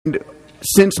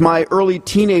Since my early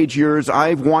teenage years,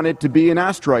 I've wanted to be an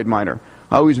asteroid miner.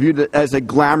 I always viewed it as a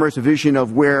glamorous vision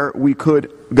of where we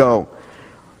could go.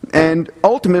 And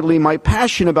ultimately, my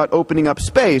passion about opening up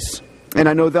space, and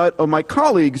I know that of my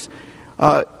colleagues,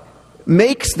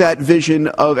 makes that vision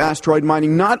of asteroid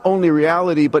mining not only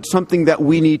reality, but something that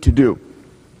we need to do.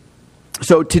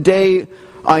 So today,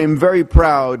 I am very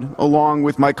proud, along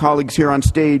with my colleagues here on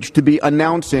stage, to be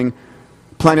announcing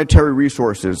planetary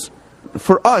resources.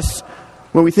 For us,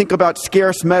 when we think about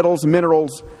scarce metals,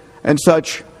 minerals, and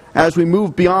such, as we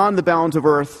move beyond the bounds of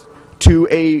Earth to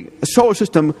a solar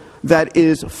system that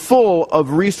is full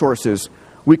of resources,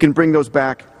 we can bring those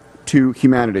back to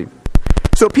humanity.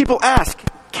 So people ask,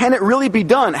 can it really be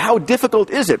done? How difficult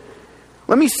is it?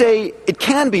 Let me say it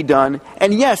can be done,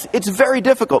 and yes, it's very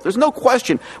difficult. There's no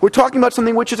question. We're talking about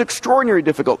something which is extraordinarily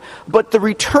difficult, but the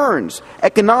returns,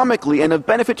 economically and of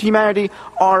benefit to humanity,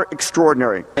 are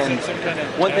extraordinary. And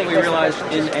one thing we realized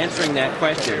in answering that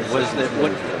question was that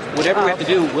whatever we have to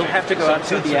do, we'll have to go out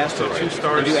to the asteroid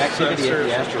and do activity at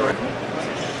the asteroid.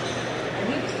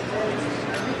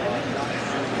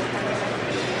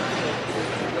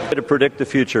 To predict the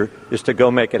future is to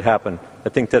go make it happen. I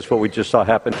think that's what we just saw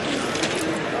happen.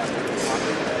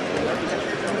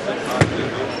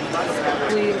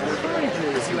 We encourage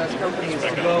U.S. companies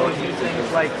to go and do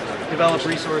things like develop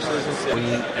resources.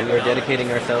 We are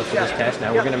dedicating ourselves to this task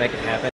now. We're going to make it happen.